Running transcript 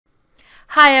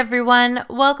Hi everyone,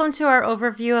 welcome to our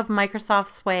overview of Microsoft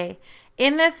Sway.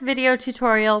 In this video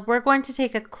tutorial, we're going to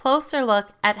take a closer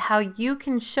look at how you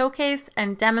can showcase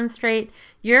and demonstrate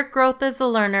your growth as a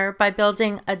learner by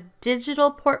building a digital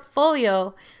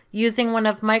portfolio using one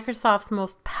of Microsoft's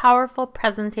most powerful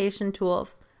presentation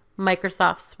tools,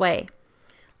 Microsoft Sway.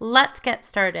 Let's get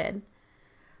started.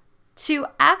 To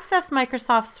access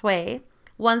Microsoft Sway,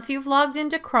 once you've logged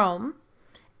into Chrome,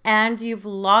 and you've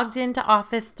logged into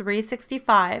Office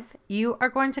 365, you are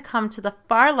going to come to the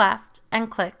far left and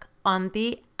click on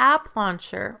the App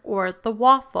Launcher or the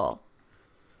waffle.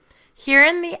 Here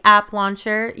in the App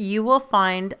Launcher, you will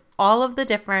find all of the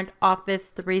different Office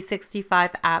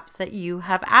 365 apps that you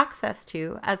have access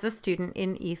to as a student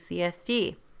in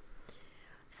ECSD.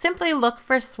 Simply look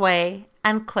for Sway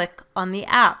and click on the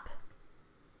app.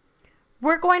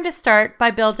 We're going to start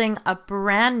by building a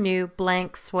brand new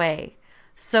blank Sway.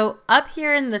 So up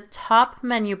here in the top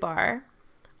menu bar,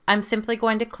 I'm simply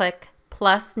going to click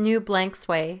plus new blank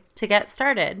Sway to get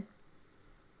started.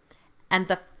 And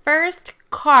the first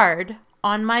card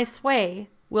on my Sway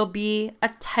will be a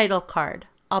title card.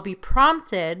 I'll be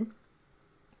prompted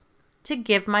to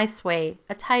give my Sway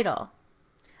a title.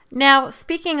 Now,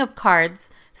 speaking of cards,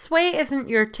 Sway isn't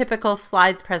your typical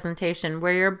slides presentation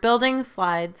where you're building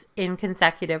slides in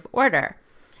consecutive order.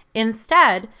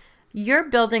 Instead, you're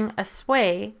building a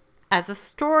Sway as a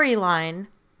storyline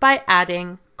by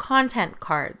adding content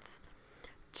cards.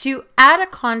 To add a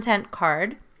content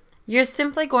card, you're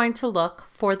simply going to look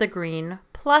for the green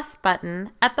plus button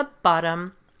at the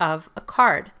bottom of a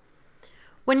card.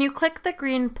 When you click the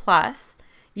green plus,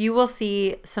 you will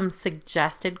see some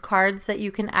suggested cards that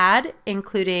you can add,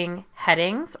 including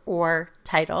headings or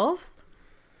titles,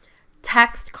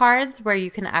 text cards where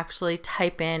you can actually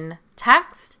type in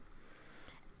text,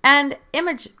 and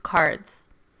image cards.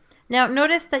 Now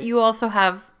notice that you also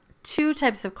have two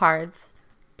types of cards,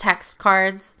 text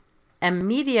cards and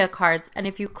media cards. And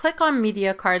if you click on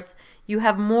media cards, you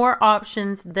have more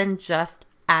options than just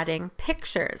adding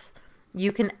pictures.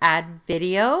 You can add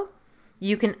video,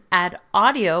 you can add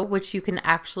audio, which you can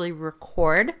actually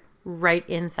record right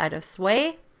inside of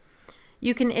Sway.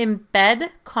 You can embed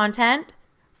content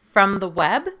from the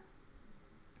web,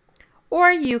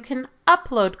 or you can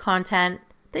upload content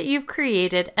that you've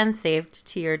created and saved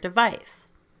to your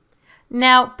device.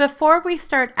 Now, before we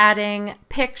start adding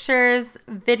pictures,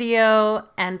 video,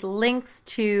 and links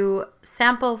to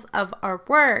samples of our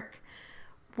work,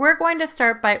 we're going to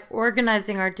start by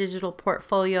organizing our digital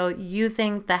portfolio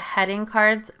using the heading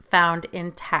cards found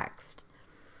in text.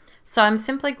 So I'm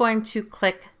simply going to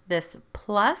click this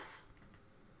plus,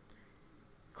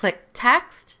 click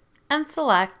text, and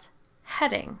select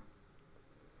heading.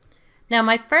 Now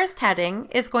my first heading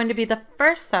is going to be the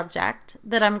first subject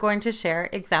that I'm going to share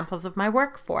examples of my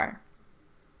work for.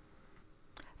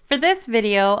 For this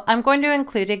video, I'm going to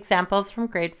include examples from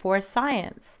grade 4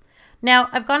 science. Now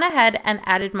I've gone ahead and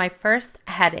added my first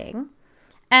heading,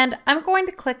 and I'm going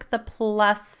to click the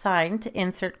plus sign to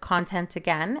insert content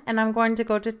again, and I'm going to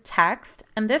go to text,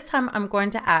 and this time I'm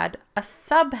going to add a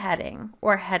subheading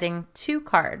or heading 2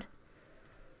 card.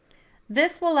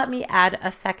 This will let me add a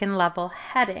second level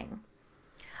heading.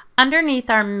 Underneath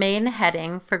our main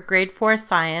heading for grade 4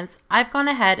 science, I've gone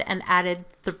ahead and added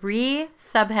 3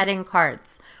 subheading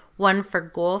cards, one for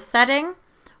goal setting,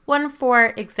 one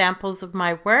for examples of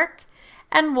my work,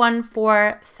 and one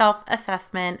for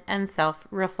self-assessment and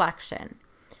self-reflection.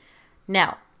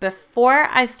 Now, before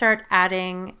I start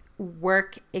adding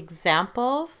work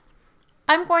examples,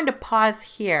 I'm going to pause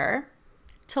here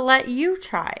to let you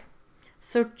try.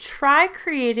 So try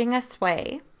creating a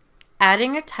Sway,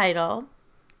 adding a title,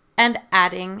 and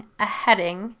adding a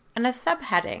heading and a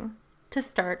subheading to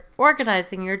start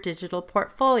organizing your digital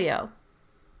portfolio.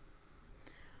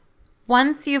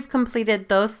 Once you've completed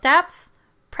those steps,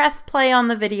 press play on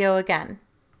the video again.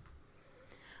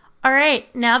 All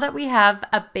right, now that we have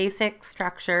a basic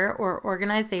structure or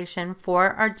organization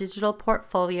for our digital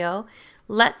portfolio,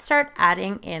 let's start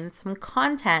adding in some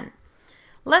content.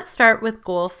 Let's start with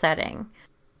goal setting.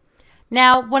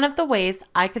 Now, one of the ways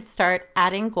I could start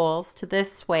adding goals to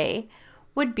this Sway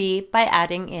would be by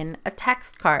adding in a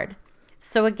text card.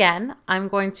 So again, I'm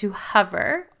going to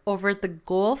hover over the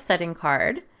goal setting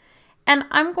card, and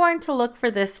I'm going to look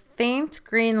for this faint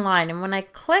green line. And when I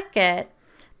click it,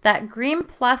 that green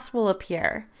plus will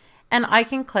appear, and I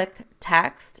can click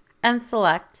text and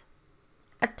select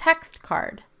a text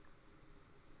card.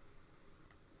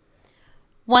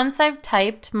 Once I've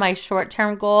typed my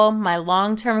short-term goal, my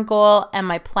long-term goal, and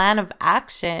my plan of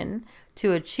action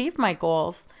to achieve my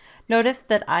goals, notice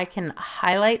that I can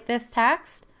highlight this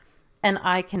text and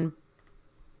I can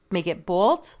make it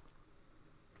bold.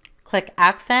 Click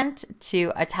accent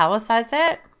to italicize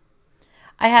it.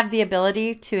 I have the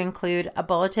ability to include a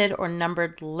bulleted or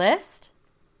numbered list.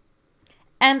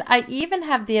 And I even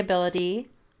have the ability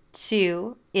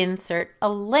to insert a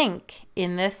link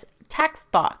in this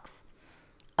text box.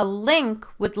 A link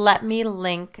would let me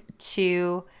link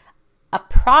to a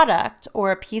product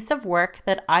or a piece of work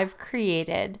that I've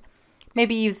created,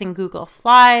 maybe using Google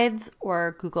Slides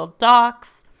or Google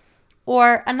Docs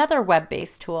or another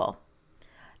web-based tool.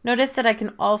 Notice that I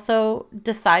can also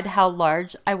decide how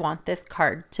large I want this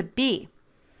card to be.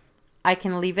 I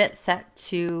can leave it set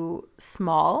to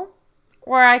small,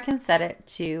 or I can set it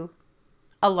to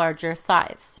a larger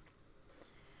size.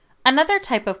 Another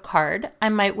type of card I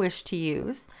might wish to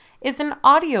use is an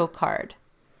audio card.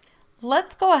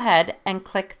 Let's go ahead and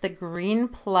click the green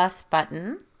plus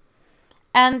button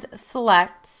and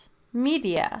select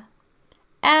Media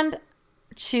and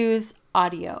choose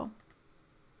Audio.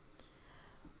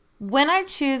 When I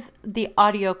choose the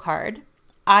audio card,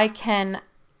 I can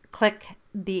click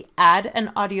the Add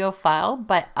an Audio File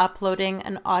by uploading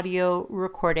an audio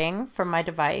recording from my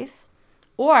device,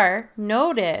 or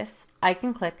notice I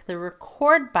can click the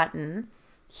Record button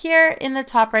here in the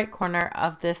top right corner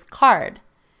of this card.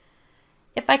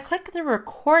 If I click the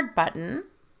Record button,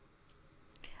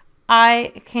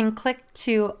 I can click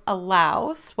to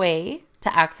allow Sway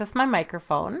to access my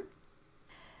microphone.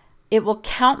 It will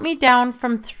count me down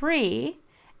from 3,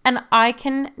 and I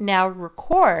can now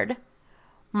record.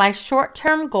 My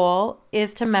short-term goal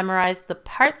is to memorize the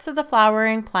parts of the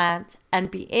flowering plant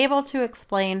and be able to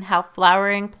explain how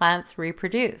flowering plants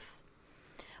reproduce.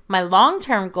 My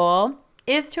long-term goal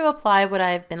is to apply what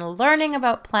I have been learning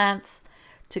about plants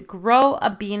to grow a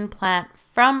bean plant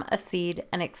from a seed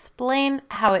and explain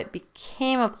how it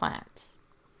became a plant.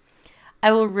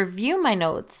 I will review my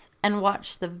notes and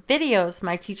watch the videos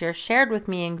my teacher shared with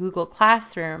me in Google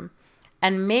Classroom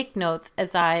and make notes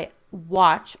as I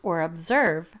watch or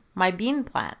observe my bean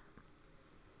plant.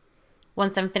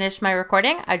 Once I'm finished my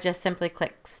recording, I just simply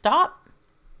click stop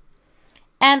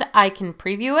and I can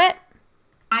preview it.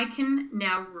 I can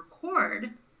now record.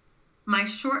 My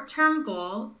short-term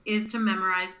goal is to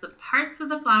memorize the parts of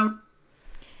the flower.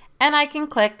 And I can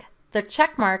click the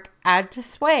check mark Add to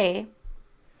Sway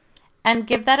and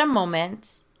give that a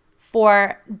moment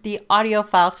for the audio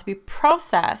file to be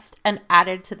processed and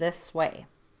added to this Sway.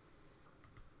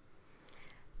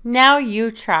 Now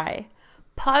you try.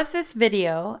 Pause this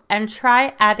video and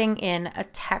try adding in a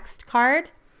text card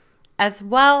as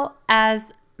well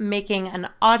as making an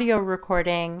audio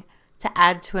recording to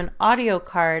add to an audio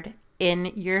card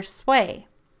in your Sway.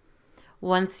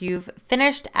 Once you've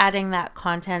finished adding that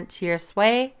content to your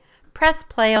Sway, press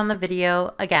play on the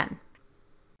video again.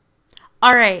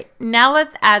 All right, now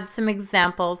let's add some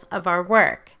examples of our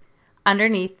work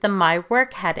underneath the My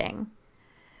Work heading.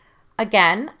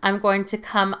 Again, I'm going to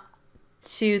come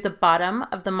to the bottom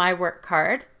of the My Work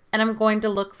card and I'm going to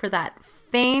look for that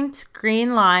faint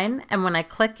green line, and when I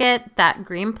click it, that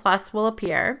green plus will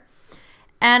appear.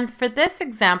 And for this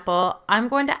example, I'm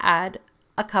going to add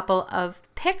a couple of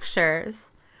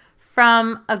pictures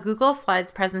from a Google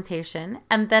Slides presentation,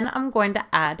 and then I'm going to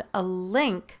add a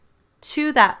link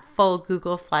to that full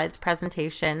Google Slides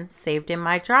presentation saved in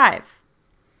my drive.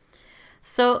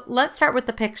 So let's start with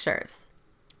the pictures.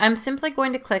 I'm simply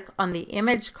going to click on the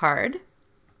image card.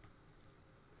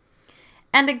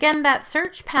 And again, that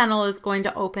search panel is going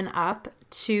to open up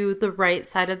to the right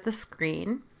side of the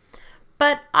screen.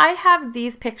 But I have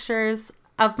these pictures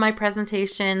of my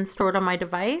presentation stored on my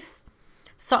device.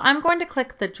 So I'm going to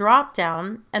click the drop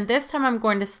down, and this time I'm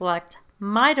going to select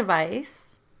my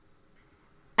device.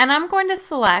 And I'm going to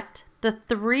select the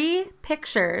 3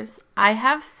 pictures I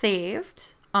have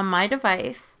saved on my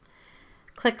device.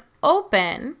 Click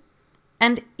open,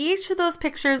 and each of those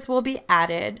pictures will be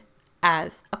added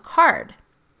as a card.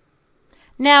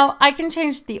 Now I can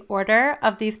change the order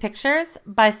of these pictures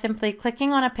by simply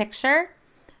clicking on a picture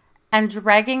and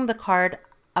dragging the card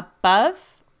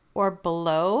above or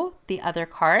below the other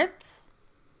cards.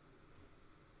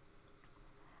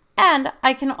 And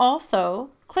I can also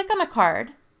click on a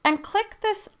card and click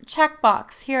this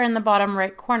checkbox here in the bottom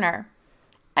right corner.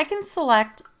 I can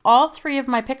select all 3 of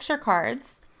my picture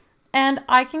cards and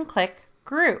I can click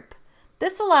Group.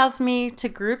 This allows me to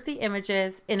group the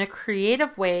images in a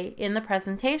creative way in the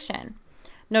presentation.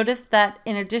 Notice that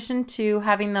in addition to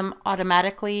having them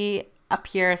automatically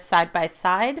appear side by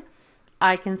side,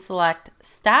 I can select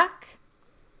Stack,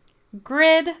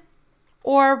 Grid,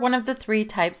 or one of the 3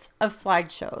 types of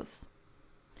slideshows.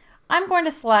 I'm going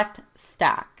to select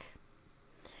Stack.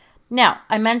 Now,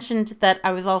 I mentioned that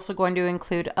I was also going to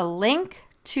include a link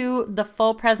to the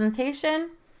full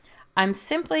presentation, I'm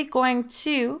simply going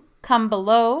to come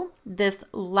below this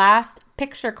last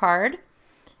picture card,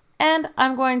 and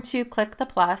I'm going to click the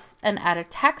plus and add a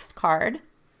text card,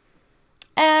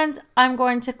 and I'm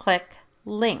going to click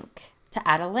link to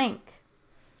add a link.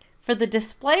 For the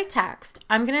display text,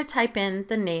 I'm going to type in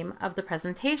the name of the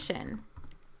presentation,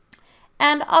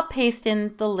 and I'll paste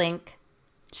in the link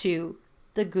to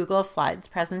the Google Slides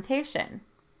presentation.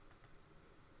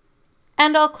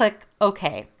 And I'll click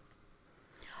OK.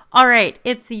 All right,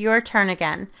 it's your turn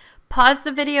again. Pause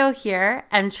the video here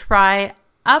and try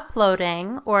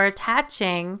uploading or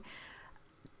attaching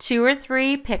 2 or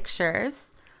 3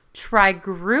 pictures. Try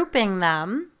grouping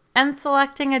them and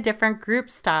selecting a different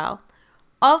group style.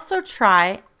 Also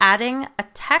try adding a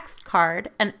text card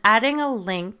and adding a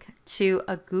link to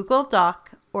a Google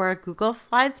Doc or a Google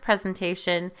Slides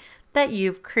presentation that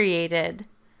you've created.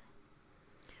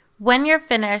 When you're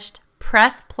finished,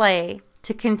 press play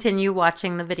to continue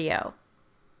watching the video.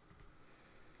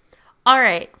 All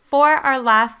right, for our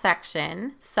last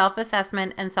section,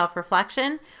 self-assessment and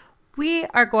self-reflection, we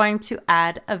are going to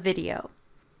add a video.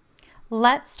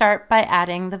 Let's start by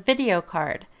adding the video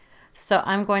card. So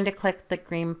I'm going to click the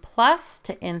green plus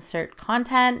to insert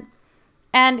content,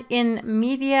 and in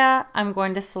media, I'm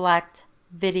going to select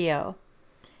video.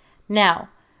 Now,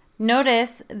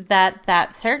 notice that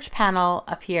that search panel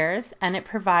appears and it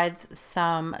provides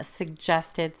some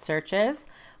suggested searches,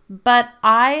 but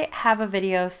I have a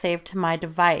video saved to my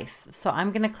device. So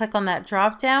I'm going to click on that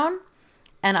drop down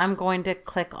and I'm going to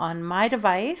click on my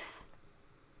device,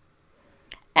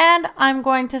 and I'm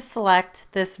going to select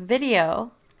this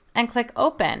video and click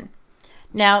open.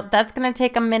 Now that's going to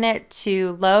take a minute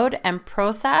to load and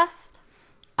process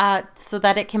so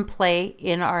that it can play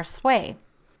in our Sway.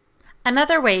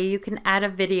 Another way you can add a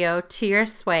video to your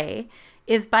Sway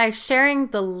is by sharing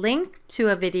the link to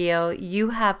a video you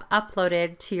have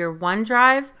uploaded to your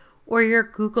OneDrive or your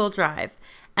Google Drive.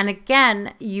 And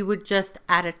again, you would just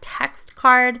add a text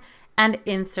card and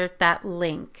insert that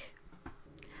link.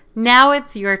 Now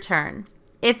it's your turn.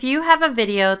 If you have a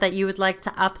video that you would like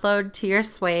to upload to your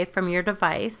Sway from your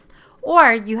device,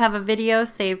 or you have a video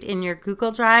saved in your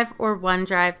Google Drive or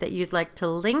OneDrive that you'd like to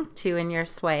link to in your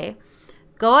Sway,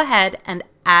 go ahead and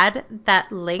add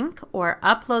that link or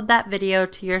upload that video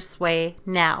to your Sway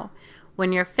now.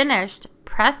 When you're finished,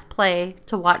 press play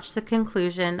to watch the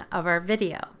conclusion of our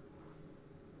video.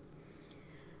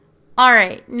 All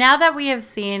right, now that we have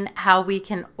seen how we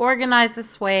can organize a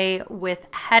Sway with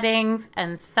headings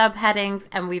and subheadings,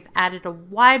 and we've added a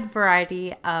wide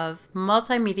variety of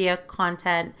multimedia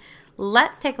content,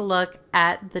 let's take a look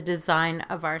at the design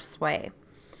of our Sway.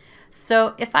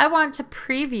 So if I want to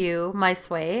preview my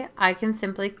Sway, I can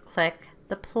simply click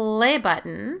the play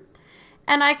button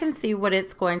and I can see what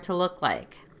it's going to look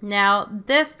like. Now,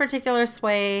 this particular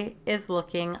Sway is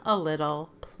looking a little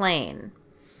plain.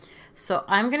 So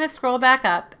I'm going to scroll back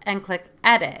up and click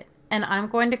Edit, and I'm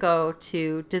going to go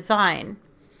to Design.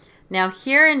 Now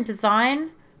here in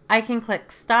Design, I can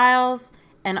click Styles,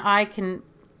 and I can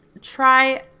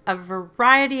try a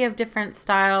variety of different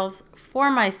styles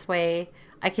for my Sway.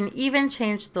 I can even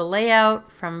change the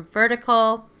layout from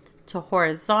vertical to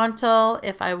horizontal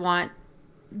if I want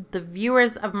the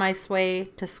viewers of my Sway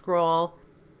to scroll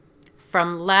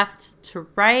from left to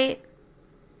right.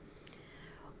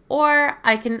 Or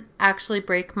I can actually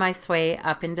break my Sway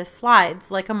up into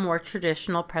slides like a more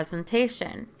traditional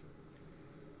presentation.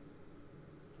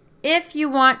 If you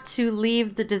want to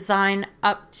leave the design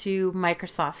up to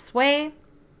Microsoft Sway,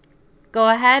 go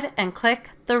ahead and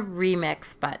click the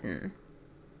Remix button.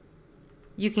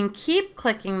 You can keep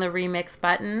clicking the Remix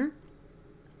button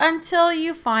until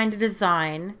you find a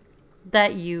design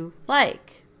that you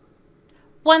like.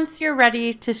 Once you're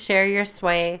ready to share your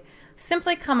Sway,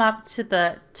 simply come up to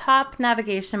the top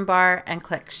navigation bar and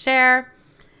click Share.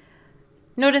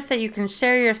 Notice that you can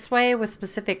share your Sway with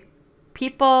specific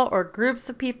people or groups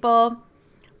of people.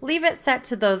 Leave it set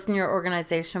to those in your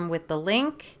organization with the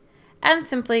link and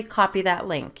simply copy that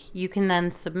link. You can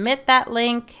then submit that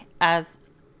link as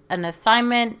an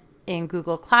assignment in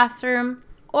Google Classroom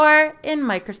or in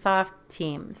Microsoft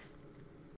Teams.